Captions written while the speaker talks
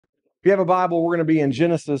If you have a Bible, we're going to be in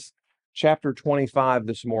Genesis chapter 25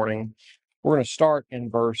 this morning. We're going to start in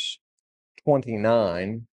verse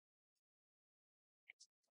 29.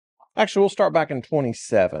 Actually, we'll start back in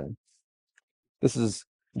 27. This is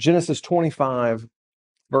Genesis 25,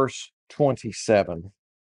 verse 27.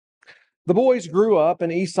 The boys grew up,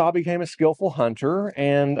 and Esau became a skillful hunter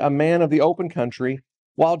and a man of the open country,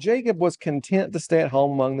 while Jacob was content to stay at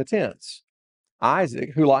home among the tents.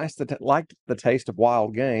 Isaac, who liked the taste of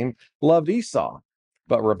wild game, loved Esau,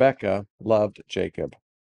 but Rebekah loved Jacob.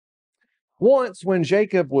 Once, when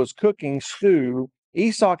Jacob was cooking stew,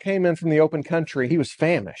 Esau came in from the open country. He was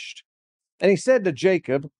famished. And he said to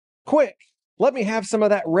Jacob, "Quick, let me have some of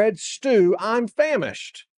that red stew. I'm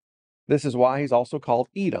famished." This is why he's also called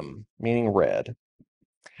Edom, meaning red.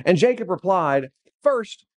 And Jacob replied,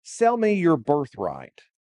 "First, sell me your birthright."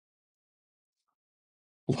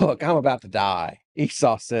 "Look, I'm about to die,"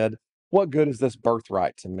 Esau said. "What good is this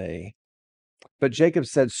birthright to me?" But Jacob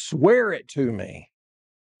said, "Swear it to me."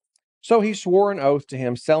 So he swore an oath to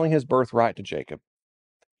him, selling his birthright to Jacob.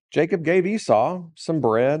 Jacob gave Esau some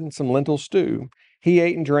bread and some lentil stew. He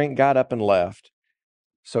ate and drank, got up and left.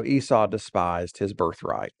 So Esau despised his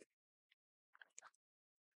birthright.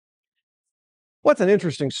 What's an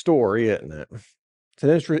interesting story, isn't it?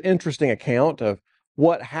 It's an interesting account of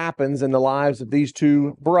what happens in the lives of these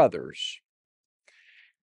two brothers.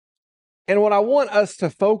 And what I want us to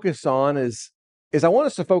focus on is I want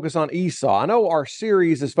us to focus on Esau. I know our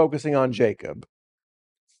series is focusing on Jacob,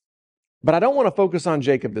 but I don't want to focus on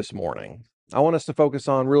Jacob this morning. I want us to focus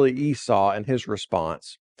on really Esau and his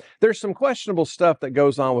response. There's some questionable stuff that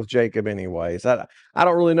goes on with Jacob anyways. I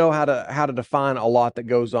don't really know how to define a lot that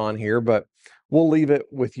goes on here, but we'll leave it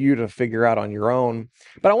with you to figure out on your own.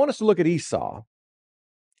 But I want us to look at Esau.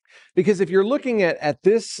 Because if you're looking at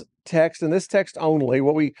this text and this text only,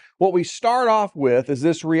 what we start off with is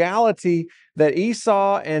this reality that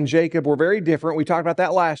Esau and Jacob were very different. We talked about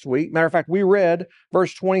that last week. Matter of fact, we read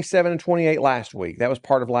verse 27 and 28 last week. That was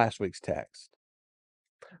part of last week's text.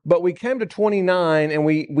 But we came to 29 and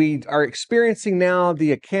we are experiencing now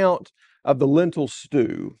the account of the lentil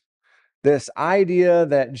stew. This idea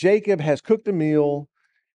that Jacob has cooked a meal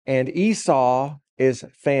and Esau is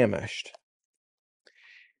famished.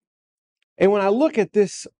 And when I look at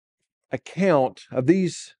this account of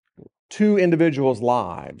these two individuals'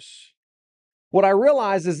 lives, what I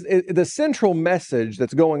realize is the central message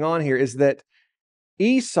that's going on here is that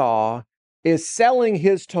Esau is selling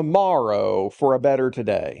his tomorrow for a better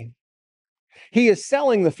today. He is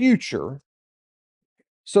selling the future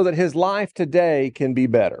so that his life today can be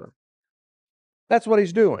better. That's what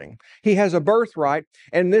he's doing. He has a birthright,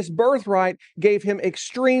 and this birthright gave him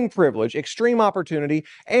extreme privilege, extreme opportunity,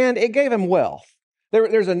 and it gave him wealth.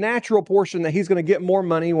 There's a natural portion that he's going to get more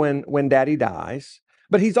money when daddy dies,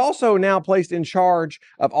 but he's also now placed in charge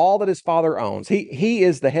of all that his father owns. He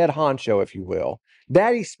is the head honcho, if you will.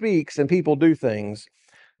 Daddy speaks and people do things,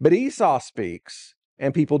 but Esau speaks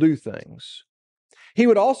and people do things. He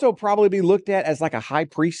would also probably be looked at as like a high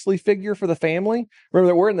priestly figure for the family. Remember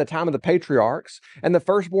that we're in the time of the patriarchs, and the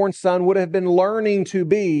firstborn son would have been learning to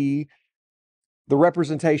be the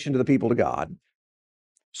representation to the people to God.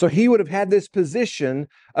 So he would have had this position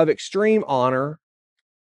of extreme honor,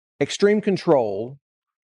 extreme control,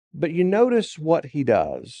 but you notice what he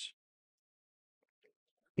does.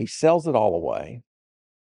 He sells it all away.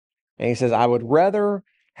 And he says, "I would rather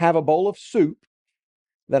have a bowl of soup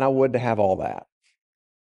than I would to have all that."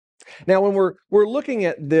 Now, when we're looking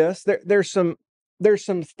at this, there's some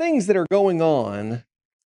things that are going on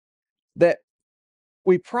that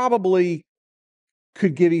we probably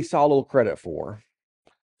could give Esau a little credit for.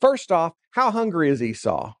 First off, how hungry is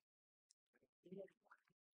Esau?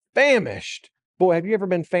 Famished. Boy, have you ever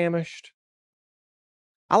been famished?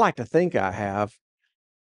 I like to think I have,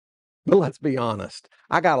 but let's be honest.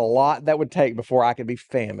 I got a lot that would take before I could be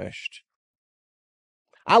famished.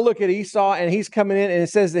 I look at Esau and he's coming in and it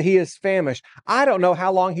says that he is famished. I don't know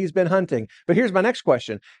how long he's been hunting, but here's my next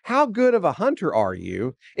question. How good of a hunter are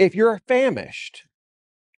you if you're famished?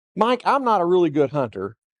 Mike, I'm not a really good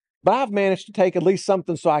hunter, but I've managed to take at least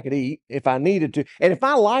something so I could eat if I needed to. And if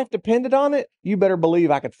my life depended on it, you better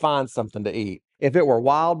believe I could find something to eat. If it were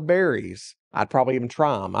wild berries, I'd probably even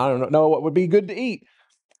try them. I don't know what would be good to eat.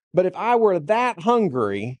 But if I were that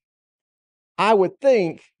hungry, I would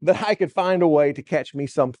think that I could find a way to catch me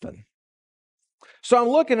something. So I'm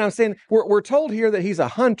looking, I'm saying, we're told here that he's a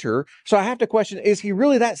hunter. So I have to question, is he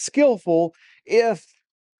really that skillful if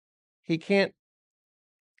he can't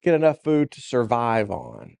get enough food to survive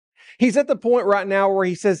on? He's at the point right now where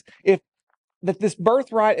he says, that this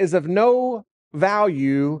birthright is of no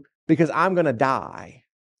value because I'm going to die.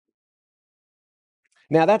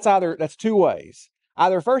 Now, that's two ways.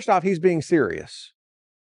 Either, first off, he's being serious.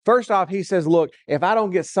 First off, he says, look, if I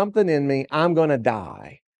don't get something in me, I'm going to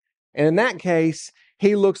die. And in that case,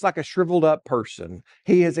 he looks like a shriveled up person.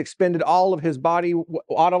 He has expended all of his body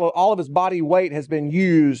weight has been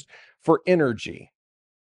used for energy.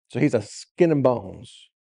 So he's a skin and bones.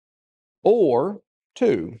 Or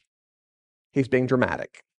two, he's being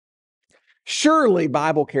dramatic. Surely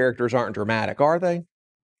Bible characters aren't dramatic, are they?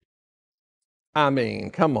 I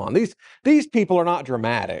mean, come on. These people are not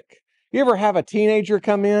dramatic. You ever have a teenager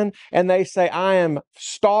come in and they say, I am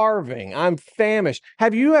starving, I'm famished.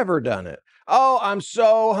 Have you ever done it? Oh, I'm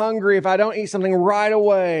so hungry. If I don't eat something right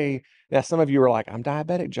away. Now, some of you are like, I'm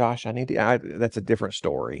diabetic, Josh. That's a different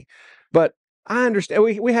story. But I understand.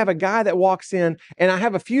 We have a guy that walks in, and I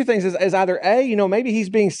have a few things as either A, maybe he's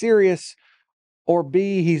being serious, or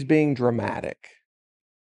B, he's being dramatic.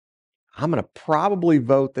 I'm going to probably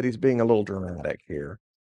vote that he's being a little dramatic here.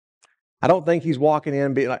 I don't think he's walking in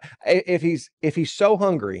and being like, if he's so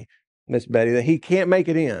hungry, Miss Betty, that he can't make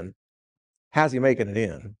it in, how's he making it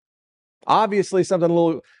in? Obviously, something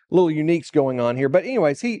a little unique's going on here. But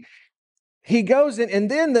anyways, he goes in,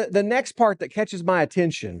 and then the next part that catches my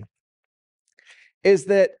attention is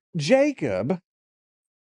that Jacob,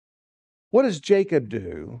 what does Jacob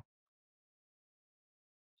do?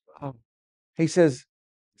 He says,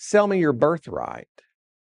 sell me your birthright.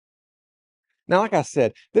 Now, like I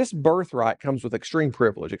said, this birthright comes with extreme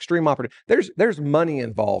privilege, extreme opportunity. There's money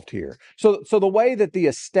involved here. So the way that the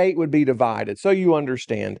estate would be divided, so you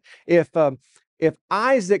understand, if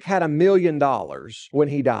Isaac had $1 million when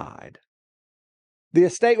he died, the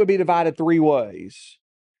estate would be divided three ways.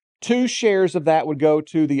 2 shares of that would go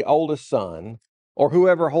to the oldest son, or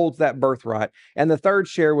whoever holds that birthright, and the 3rd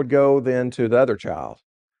share would go then to the other child.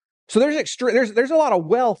 So there's a lot of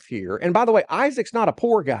wealth here. And by the way, Isaac's not a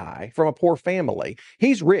poor guy from a poor family.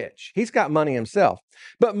 He's rich. He's got money himself.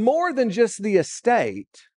 But more than just the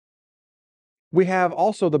estate, we have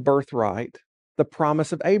also the birthright, the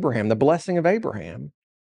promise of Abraham, the blessing of Abraham.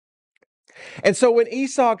 And so when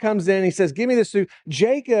Esau comes in, he says, give me this.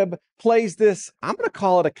 Jacob plays this, I'm going to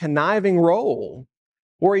call it a conniving role,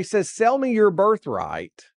 where he says, sell me your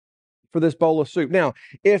birthright for this bowl of soup. Now,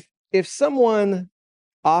 if someone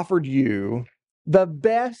offered you the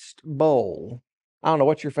best bowl, I don't know,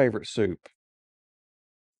 what's your favorite soup?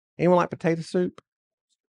 Anyone like potato soup?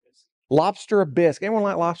 Lobster bisque. Anyone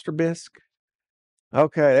like lobster bisque?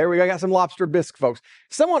 Okay, there we go. I got some lobster bisque, folks.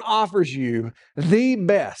 Someone offers you the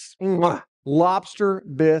best lobster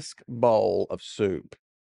bisque bowl of soup.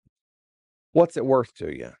 What's it worth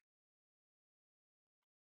to you?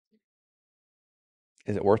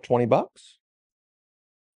 Is it worth $20?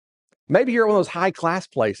 Maybe you're at one of those high-class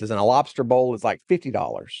places and a lobster bowl is like $50.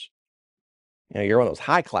 You're one of those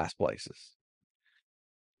high-class places.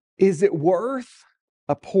 Is it worth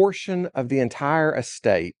a portion of the entire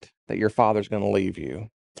estate that your father's going to leave you?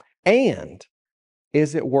 And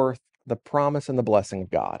is it worth the promise and the blessing of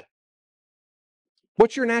God?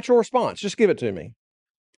 What's your natural response? Just give it to me.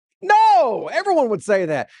 No, everyone would say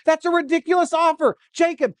that. That's a ridiculous offer.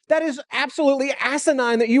 Jacob, that is absolutely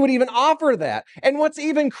asinine that you would even offer that. And what's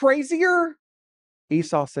even crazier?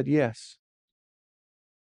 Esau said yes.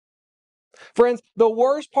 Friends, the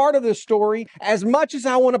worst part of this story, as much as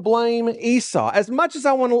I want to blame Esau, as much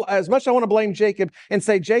I want to blame Jacob and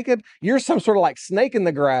say, Jacob, you're some sort of like snake in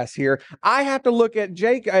the grass here, I have to look at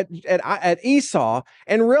at Esau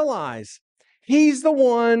and realize he's the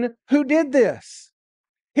one who did this.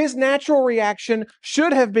 His natural reaction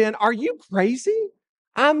should have been, are you crazy?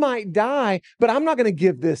 I might die, but I'm not going to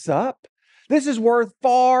give this up. This is worth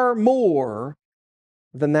far more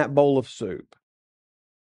than that bowl of soup.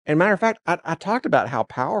 And matter of fact, I talked about how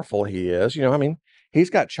powerful he is. He's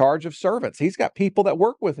got charge of servants. He's got people that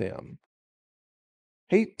work with him.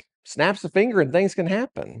 He snaps a finger and things can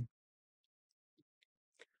happen.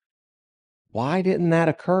 Why didn't that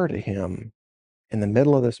occur to him in the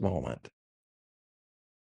middle of this moment?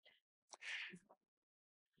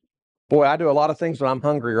 Boy, I do a lot of things when I'm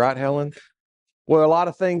hungry, right, Helen? Well, a lot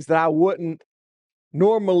of things that I wouldn't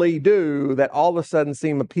normally do that all of a sudden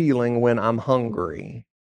seem appealing when I'm hungry.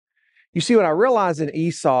 You see, what I realize in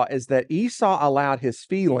Esau is that Esau allowed his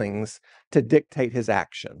feelings to dictate his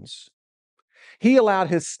actions. He allowed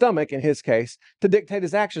his stomach, in his case, to dictate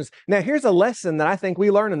his actions. Now, here's a lesson that I think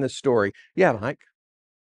we learn in this story. Yeah, Mike?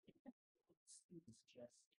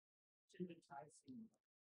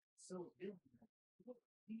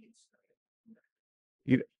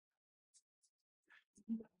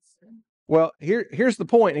 Well, here's the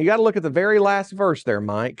point. You got to look at the very last verse there,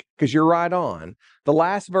 Mike, because you're right on. The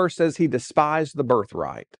last verse says he despised the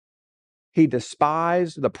birthright. He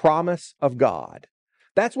despised the promise of God.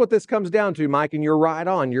 That's what this comes down to, Mike, and you're right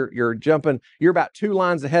on. You're jumping, you're about 2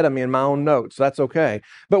 lines ahead of me in my own notes. So that's okay.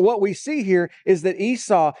 But what we see here is that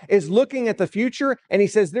Esau is looking at the future, and he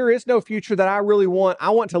says, there is no future that I really want. I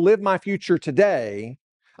want to live my future today.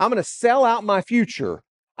 I'm going to sell out my future.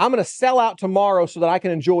 I'm going to sell out tomorrow so that I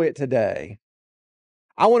can enjoy it today.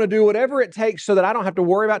 I want to do whatever it takes so that I don't have to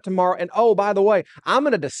worry about tomorrow. And oh, by the way, I'm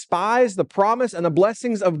going to despise the promise and the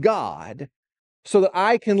blessings of God so that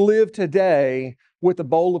I can live today with a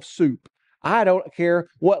bowl of soup. I don't care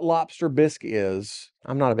what lobster bisque is.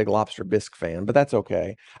 I'm not a big lobster bisque fan, but that's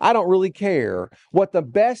okay. I don't really care what the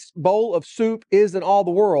best bowl of soup is in all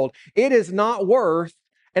the world. It is not worth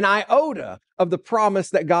an iota of the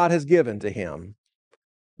promise that God has given to him.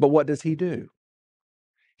 But what does he do?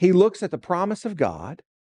 He looks at the promise of God.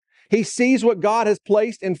 He sees what God has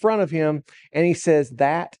placed in front of him, and he says,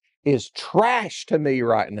 that is trash to me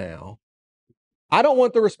right now. I don't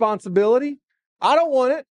want the responsibility. I don't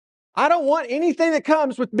want it. I don't want anything that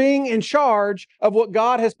comes with being in charge of what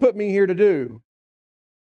God has put me here to do.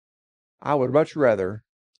 I would much rather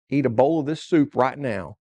eat a bowl of this soup right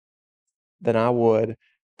now than I would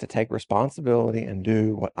to take responsibility and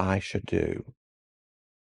do what I should do.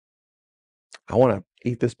 I want to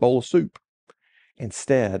eat this bowl of soup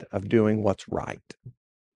instead of doing what's right.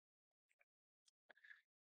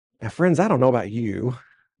 Now, friends, I don't know about you,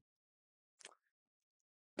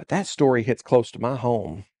 but that story hits close to my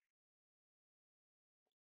home.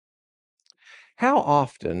 How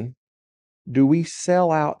often do we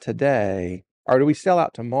sell out today, or do we sell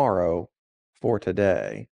out tomorrow for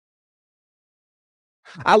today?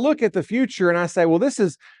 I look at the future and I say, well,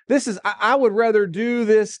 I would rather do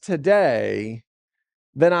this today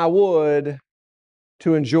than I would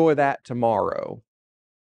to enjoy that tomorrow.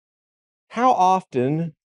 How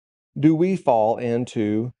often do we fall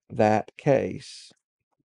into that case?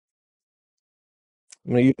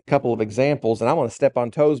 I'm going to use a couple of examples, and I want to step on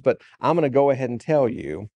toes, but I'm going to go ahead and tell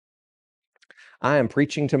you, I am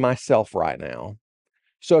preaching to myself right now.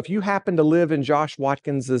 So if you happen to live in Josh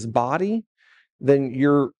Watkins's body, then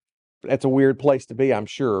that's a weird place to be, I'm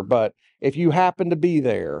sure. But if you happen to be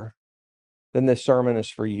there, then this sermon is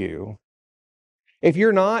for you. If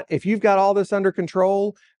you're not, if you've got all this under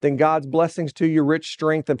control, then God's blessings to you, rich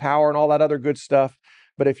strength and power and all that other good stuff.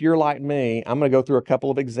 But if you're like me, I'm going to go through a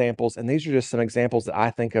couple of examples, and these are just some examples that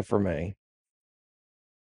I think of for me.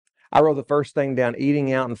 I wrote the first thing down,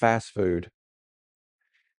 eating out and fast food.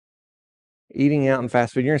 Eating out and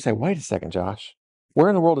fast food. You're going to say, wait a second, Josh. Where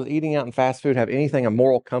in the world does eating out and fast food have anything, a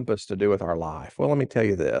moral compass to do with our life? Well, let me tell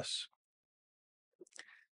you this.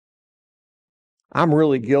 I'm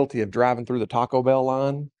really guilty of driving through the Taco Bell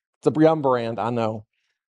line. It's a Yum brand, I know.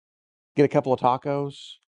 Get a couple of tacos,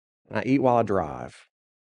 and I eat while I drive.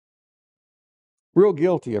 Real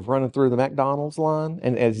guilty of running through the McDonald's line,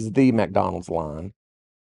 and it's the McDonald's line,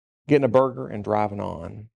 getting a burger and driving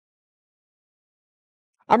on.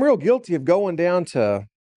 I'm real guilty of going down to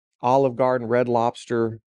Olive Garden, Red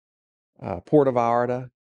Lobster, Puerto Vallarta,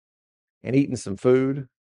 and eating some food.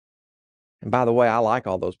 And by the way, I like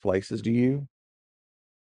all those places. Do you?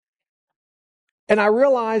 And I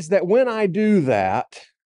realize that when I do that,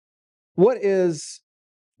 what is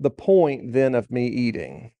the point then of me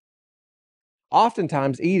eating?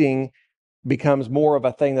 Oftentimes, eating becomes more of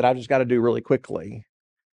a thing that I've just got to do really quickly.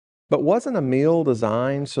 But wasn't a meal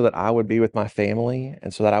designed so that I would be with my family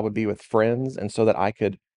and so that I would be with friends and so that I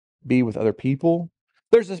could be with other people?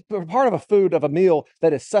 There's this part of a food, of a meal,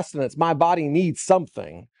 that is sustenance. My body needs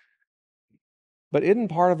something. But isn't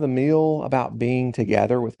part of the meal about being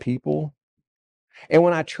together with people? And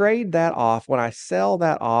when I trade that off, when I sell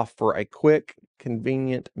that off for a quick,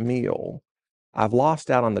 convenient meal, I've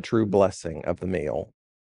lost out on the true blessing of the meal.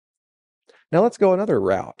 Now let's go another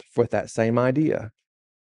route with that same idea.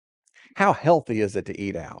 How healthy is it to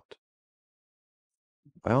eat out?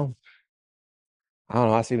 Well, I don't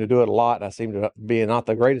know. I seem to do it a lot, and I seem to be not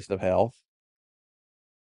the greatest of health.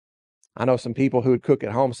 I know some people who would cook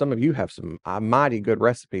at home. Some of you have some mighty good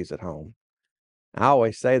recipes at home. I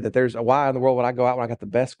always say that there's a why in the world would I go out when I got the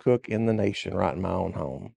best cook in the nation right in my own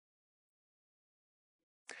home?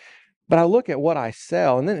 But I look at what I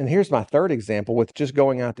sell, and here's my third example with just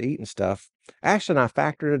going out to eat and stuff. Ashley and I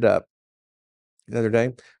factored it up the other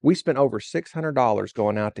day. We spent over $600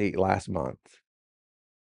 going out to eat last month.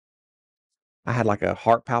 I had like a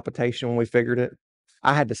heart palpitation when we figured it.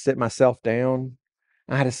 I had to sit myself down.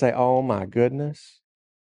 I had to say, oh my goodness,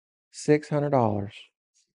 $600.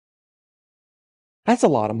 That's a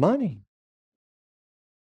lot of money.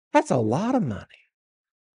 That's a lot of money.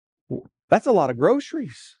 That's a lot of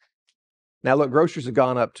groceries. Now, look, groceries have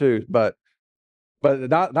gone up too, but but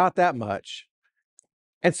not that much.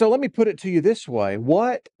 And so let me put it to you this way.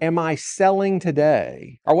 What am I selling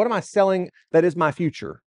today? Or what am I selling that is my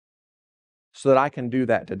future so that I can do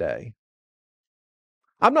that today?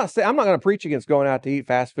 I'm not going to preach against going out to eat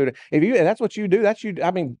fast food. If that's what you do, that's you.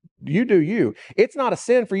 I mean, you do you. It's not a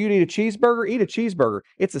sin for you to eat a cheeseburger. Eat a cheeseburger.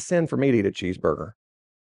 It's a sin for me to eat a cheeseburger.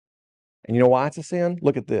 And you know why it's a sin?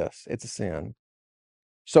 Look at this. It's a sin.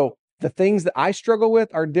 So the things that I struggle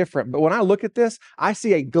with are different. But when I look at this, I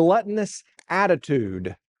see a gluttonous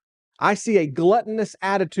attitude. I see a gluttonous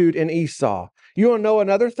attitude in Esau. You want to know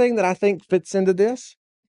another thing that I think fits into this?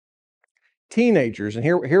 Teenagers. And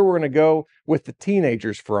here we're going to go with the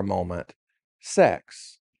teenagers for a moment.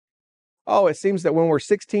 Sex. Oh, it seems that when we're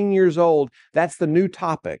 16 years old, that's the new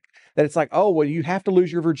topic. That it's like, oh, well, you have to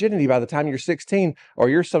lose your virginity by the time you're 16, or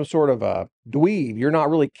you're some sort of a dweeb. You're not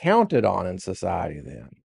really counted on in society then.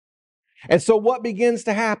 And so what begins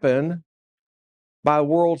to happen by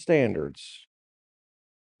world standards?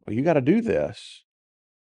 Well, you got to do this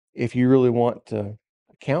if you really want to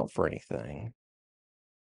count for anything.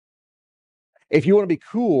 If you want to be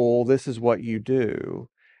cool, this is what you do.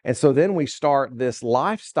 And so then we start this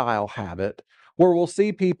lifestyle habit where we'll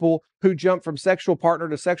see people who jump from sexual partner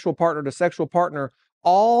to sexual partner to sexual partner,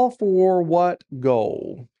 all for what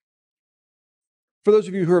goal? For those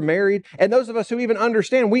of you who are married, and those of us who even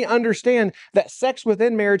understand, we understand that sex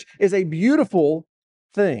within marriage is a beautiful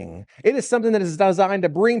thing. It is something that is designed to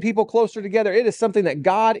bring people closer together. It is something that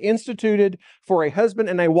God instituted for a husband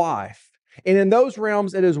and a wife. And in those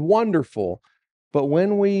realms, it is wonderful. But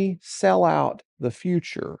when we sell out the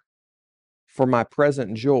future for my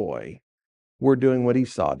present joy, we're doing what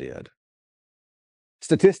Esau did.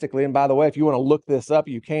 Statistically, and by the way, if you want to look this up,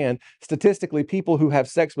 you can. Statistically, people who have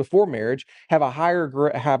sex before marriage have a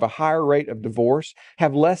higher rate of divorce,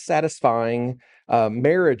 have less satisfying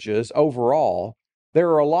marriages overall. There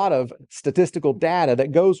are a lot of statistical data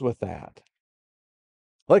that goes with that.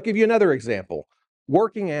 Let's give you another example.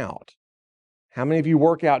 Working out. How many of you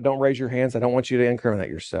work out? Don't raise your hands. I don't want you to incriminate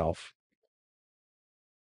yourself.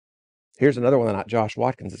 Here's another one that Josh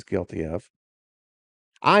Watkins is guilty of.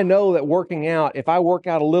 I know that working out, if I work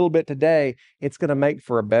out a little bit today, it's going to make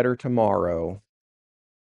for a better tomorrow.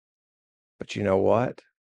 But you know what?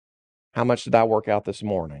 How much did I work out this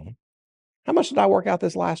morning? How much did I work out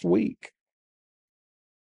this last week?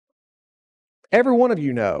 Every one of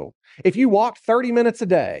you know, if you walked 30 minutes a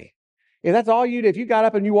day, if that's all you did, if you got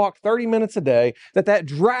up and you walked 30 minutes a day, that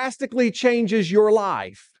drastically changes your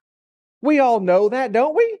life. We all know that,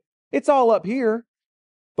 don't we? It's all up here.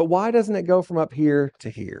 But why doesn't it go from up here to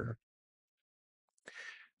here?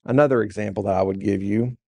 Another example that I would give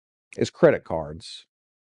you is credit cards.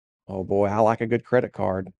 Oh boy, I like a good credit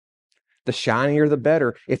card. The shinier, the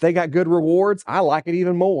better. If they got good rewards, I like it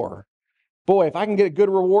even more. Boy, if I can get a good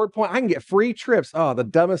reward point, I can get free trips. Oh, the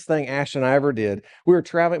dumbest thing Ash and I ever did. We were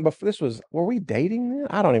traveling, but were we dating then?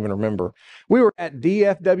 I don't even remember. We were at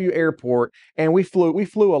DFW Airport and we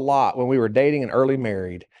flew a lot when we were dating and early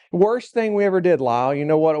married. Worst thing we ever did, Lyle, you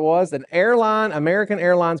know what it was? An American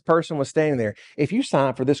Airlines person was standing there. If you sign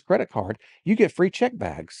up for this credit card, you get free check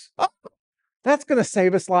bags. Oh, that's going to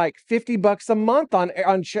save us like $50 a month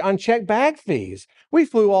on check bag fees. We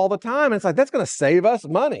flew all the time. And it's like, that's going to save us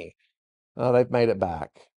money. Oh, they've made it back.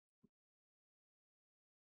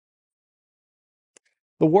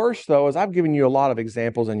 The worst, though, is I've given you a lot of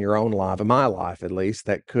examples in your own life, in my life at least,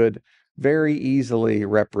 that could very easily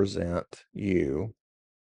represent you.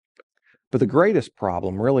 But the greatest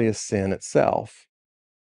problem really is sin itself.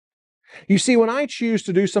 You see, when I choose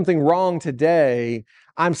to do something wrong today,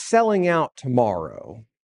 I'm selling out tomorrow.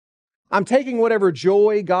 I'm taking whatever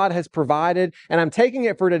joy God has provided and I'm taking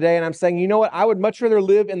it for today and I'm saying, you know what? I would much rather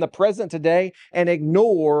live in the present today and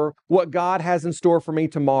ignore what God has in store for me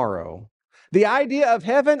tomorrow. The idea of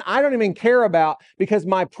heaven, I don't even care about because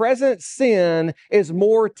my present sin is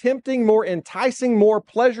more tempting, more enticing, more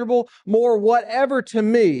pleasurable, more whatever to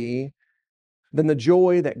me than the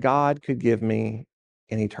joy that God could give me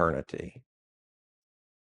in eternity.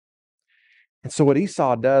 And so what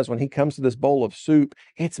Esau does when he comes to this bowl of soup,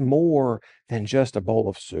 it's more than just a bowl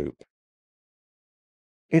of soup.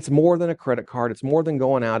 It's more than a credit card. It's more than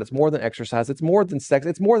going out. It's more than exercise. It's more than sex.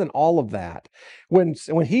 It's more than all of that. When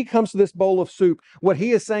he comes to this bowl of soup, what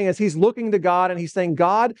he is saying is he's looking to God and he's saying,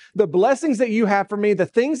 God, the blessings that you have for me, the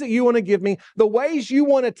things that you want to give me, the ways you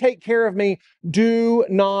want to take care of me do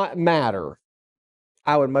not matter.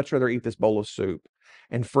 I would much rather eat this bowl of soup.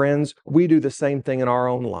 And friends, we do the same thing in our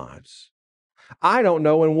own lives. I don't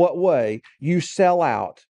know in what way you sell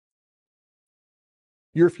out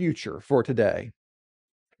your future for today.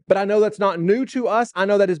 But I know that's not new to us. I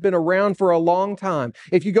know that has been around for a long time.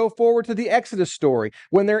 If you go forward to the Exodus story,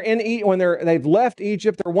 when they've left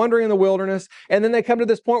Egypt, they're wandering in the wilderness, and then they come to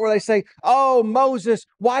this point where they say, "Oh, Moses,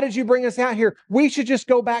 why did you bring us out here? We should just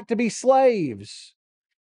go back to be slaves."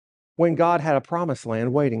 When God had a promised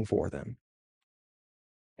land waiting for them.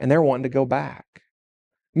 And they're wanting to go back.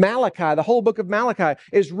 Malachi, the whole book of Malachi,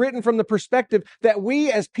 is written from the perspective that we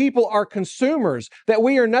as people are consumers, that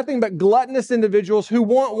we are nothing but gluttonous individuals who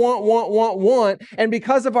want. And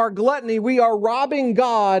because of our gluttony, we are robbing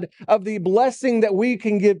God of the blessing that we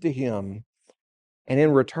can give to Him. And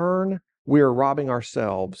in return, we are robbing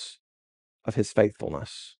ourselves of His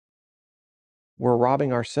faithfulness. We're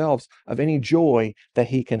robbing ourselves of any joy that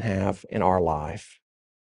He can have in our life.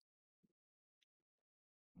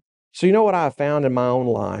 So you know what I've found in my own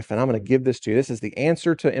life, and I'm going to give this to you. This is the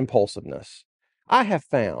answer to impulsiveness. I have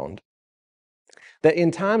found that in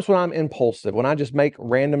times when I'm impulsive, when I just make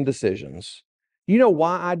random decisions, you know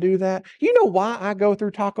why I do that? You know why I go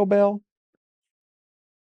through Taco Bell?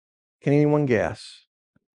 Can anyone guess?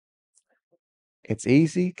 It's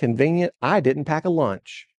easy, convenient. I didn't pack a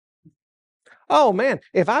lunch. Oh man,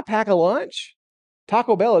 if I pack a lunch,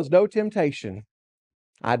 Taco Bell is no temptation.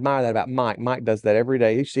 I admire that about Mike. Mike does that every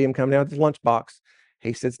day. You see him come down with his lunchbox.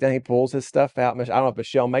 He sits down, he pulls his stuff out. I don't know if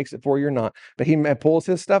Michelle makes it for you or not, but he pulls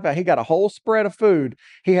his stuff out. He got a whole spread of food.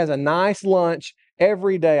 He has a nice lunch.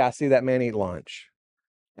 Every day I see that man eat lunch.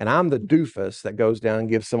 And I'm the doofus that goes down and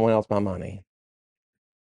gives someone else my money.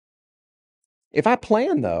 If I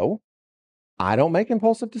plan, though, I don't make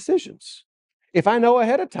impulsive decisions. If I know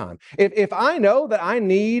ahead of time, if I know that I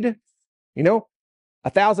need,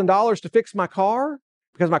 $1,000 to fix my car,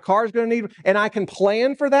 because my car is going to need, and I can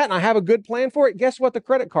plan for that, and I have a good plan for it, guess what the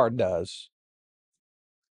credit card does?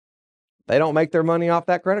 They don't make their money off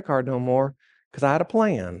that credit card no more, because I had a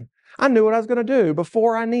plan. I knew what I was going to do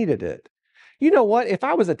before I needed it. You know what? If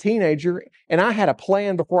I was a teenager and I had a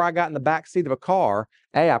plan before I got in the back seat of a car,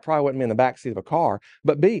 A, I probably wouldn't be in the back seat of a car,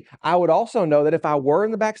 but B, I would also know that if I were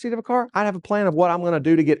in the back seat of a car, I'd have a plan of what I'm going to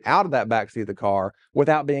do to get out of that back seat of the car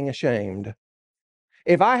without being ashamed.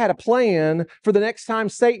 If I had a plan for the next time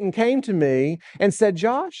Satan came to me and said,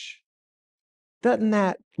 "Josh, doesn't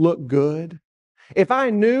that look good?" If I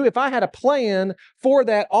had a plan for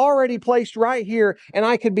that already placed right here and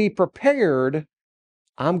I could be prepared,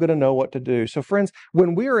 I'm going to know what to do. So friends,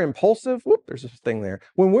 when we're impulsive, there's this thing there.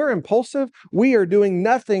 When we're impulsive, we are doing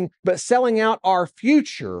nothing but selling out our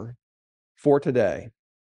future for today.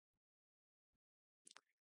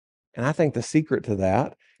 And I think the secret to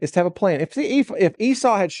that is to have a plan. If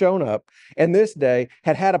Esau had shown up and this day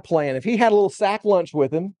had a plan, if he had a little sack lunch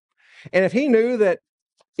with him, and if he knew that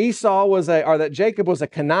that Jacob was a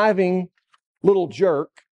conniving little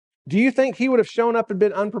jerk, do you think he would have shown up and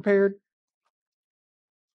been unprepared?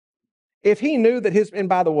 If he knew that and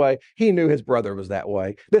by the way, he knew his brother was that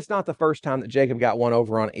way. This is not the first time that Jacob got one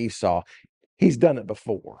over on Esau. He's done it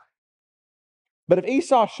before. But if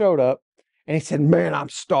Esau showed up and he said, "Man, I'm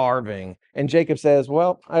starving," and Jacob says,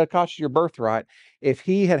 "Well, it cost you your birthright," if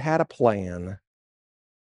he had a plan,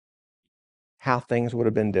 how things would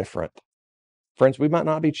have been different. Friends, we might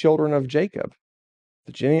not be children of Jacob.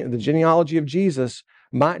 The genealogy of Jesus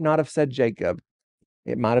might not have said Jacob.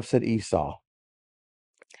 It might have said Esau.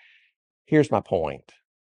 Here's my point.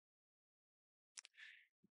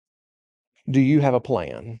 Do you have a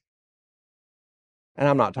plan? And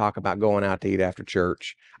I'm not talking about going out to eat after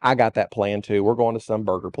church. I got that plan too. We're going to some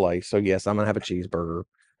burger place. So yes, I'm going to have a cheeseburger.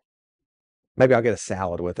 Maybe I'll get a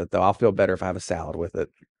salad with it though. I'll feel better if I have a salad with it.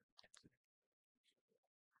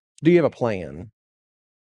 Do you have a plan?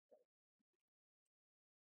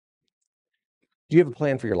 Do you have a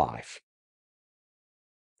plan for your life?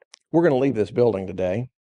 We're going to leave this building today.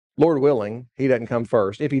 Lord willing, he doesn't come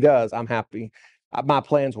first. If he does, I'm happy. My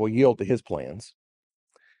plans will yield to his plans.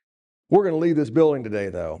 We're going to leave this building today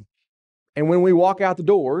though. And when we walk out the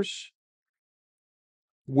doors,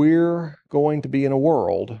 we're going to be in a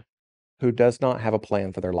world who does not have a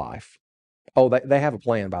plan for their life. Oh, they have a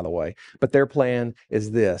plan, by the way, but their plan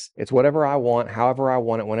is this. It's whatever I want, however I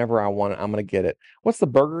want it, whenever I want it, I'm going to get it. What's the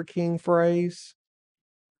Burger King phrase?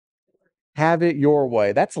 Have it your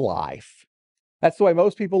way. That's life. That's the way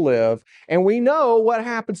most people live. And we know what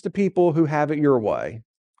happens to people who have it your way.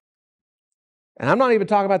 And I'm not even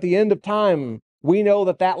talking about the end of time. We know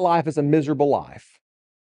that life is a miserable life.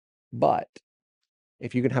 But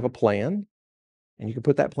if you can have a plan and you can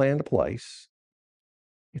put that plan into place,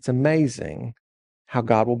 it's amazing how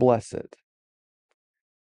God will bless it.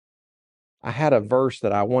 I had a verse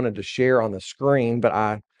that I wanted to share on the screen,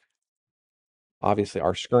 but obviously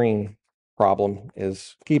our screen problem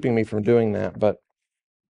is keeping me from doing that. But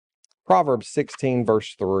Proverbs 16,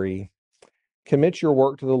 verse 3. Commit your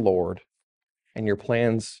work to the Lord, and your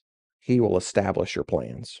plans, He will establish your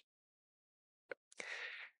plans.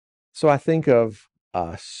 So I think of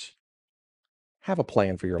us. Have a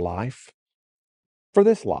plan for your life, for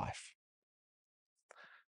this life.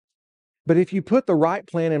 But if you put the right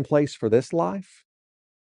plan in place for this life,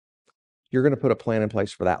 you're going to put a plan in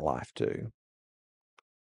place for that life too.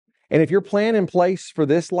 And if your plan in place for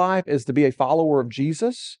this life is to be a follower of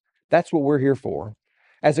Jesus, that's what we're here for.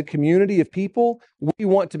 As a community of people, we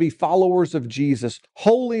want to be followers of Jesus,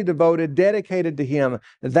 wholly devoted, dedicated to Him.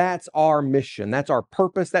 That's our mission. That's our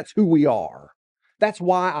purpose. That's who we are. That's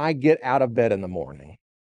why I get out of bed in the morning,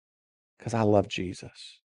 because I love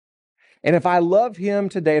Jesus. And if I love Him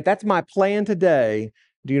today, if that's my plan today,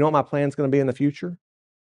 do you know what my plan's going to be in the future?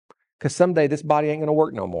 Because someday this body ain't going to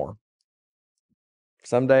work no more.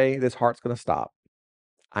 Someday this heart's going to stop.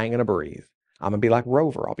 I ain't going to breathe. I'm going to be like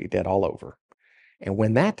Rover. I'll be dead all over. And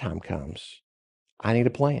when that time comes, I need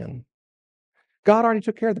a plan. God already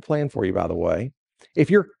took care of the plan for you, by the way.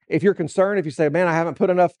 If you're concerned, if you say, man, I haven't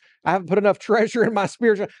put enough treasure in my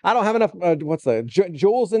spiritual, I don't have enough,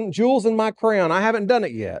 jewels in my crown. I haven't done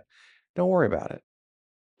it yet. Don't worry about it.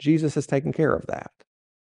 Jesus has taken care of that.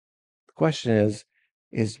 The question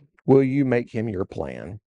is will you make Him your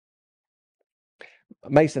plan?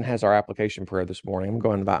 Mason has our application prayer this morning. I'm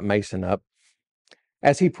going to invite Mason up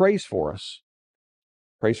as he prays for us,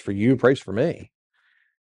 prays for you, prays for me,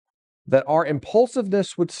 that our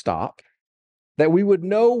impulsiveness would stop, that we would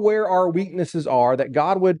know where our weaknesses are, that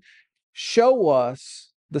God would show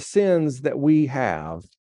us the sins that we have,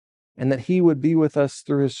 and that He would be with us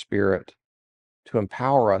through His Spirit to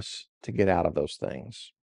empower us to get out of those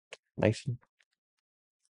things. Mason?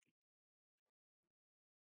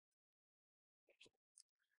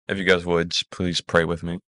 If you guys would, please pray with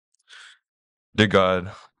me. Dear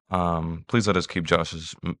God, please let us keep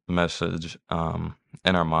Josh's message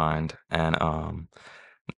in our mind, and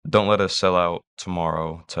don't let us sell out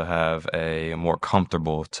tomorrow to have a more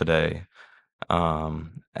comfortable today.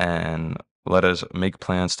 And let us make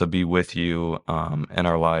plans to be with you in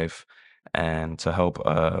our life, and to help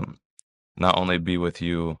not only be with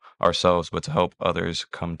you ourselves, but to help others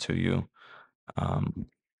come to you.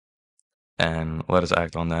 And let us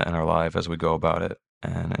act on that in our life as we go about it.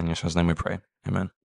 And in Yeshua's name we pray. Amen.